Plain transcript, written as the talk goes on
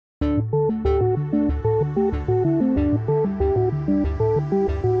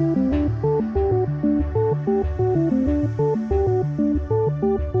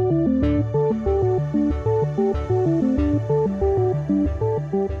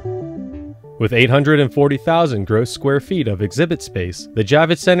With 840,000 gross square feet of exhibit space, the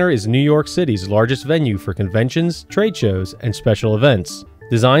Javits Center is New York City's largest venue for conventions, trade shows, and special events.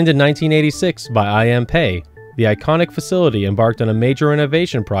 Designed in 1986 by IM Pei, the iconic facility embarked on a major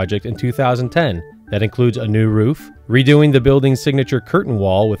renovation project in 2010 that includes a new roof, redoing the building's signature curtain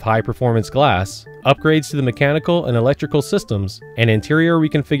wall with high-performance glass, upgrades to the mechanical and electrical systems, and interior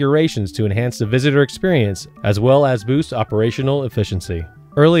reconfigurations to enhance the visitor experience as well as boost operational efficiency.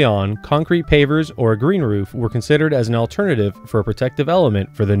 Early on, concrete pavers or a green roof were considered as an alternative for a protective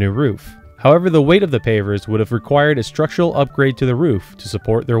element for the new roof. However, the weight of the pavers would have required a structural upgrade to the roof to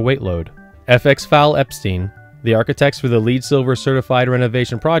support their weight load. FX Fowl Epstein, the architects for the LEED Silver certified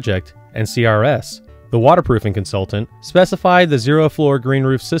renovation project, and CRS, the waterproofing consultant, specified the zero-floor green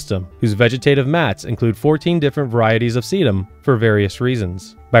roof system, whose vegetative mats include 14 different varieties of sedum for various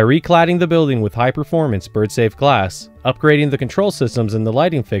reasons. By recladding the building with high-performance bird-safe glass, upgrading the control systems and the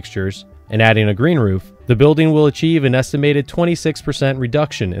lighting fixtures, and adding a green roof, the building will achieve an estimated 26%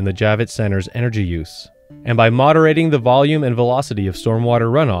 reduction in the Javits Center's energy use. And by moderating the volume and velocity of stormwater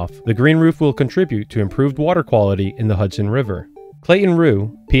runoff, the green roof will contribute to improved water quality in the Hudson River. Clayton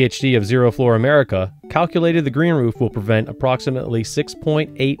Rue, PhD of Zero Floor America, calculated the green roof will prevent approximately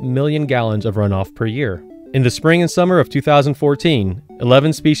 6.8 million gallons of runoff per year. In the spring and summer of 2014,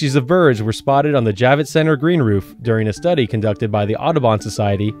 11 species of birds were spotted on the Javits Center green roof during a study conducted by the Audubon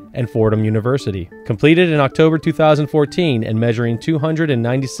Society and Fordham University. Completed in October 2014 and measuring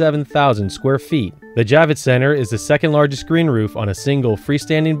 297,000 square feet, the Javits Center is the second largest green roof on a single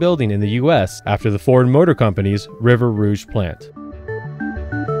freestanding building in the U.S. after the Ford Motor Company's River Rouge plant.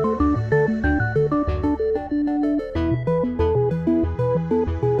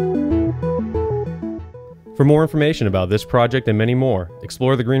 For more information about this project and many more,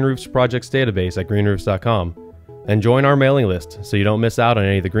 explore the Greenroofs Projects database at Greenroofs.com and join our mailing list so you don't miss out on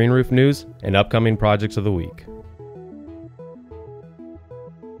any of the green roof news and upcoming projects of the week.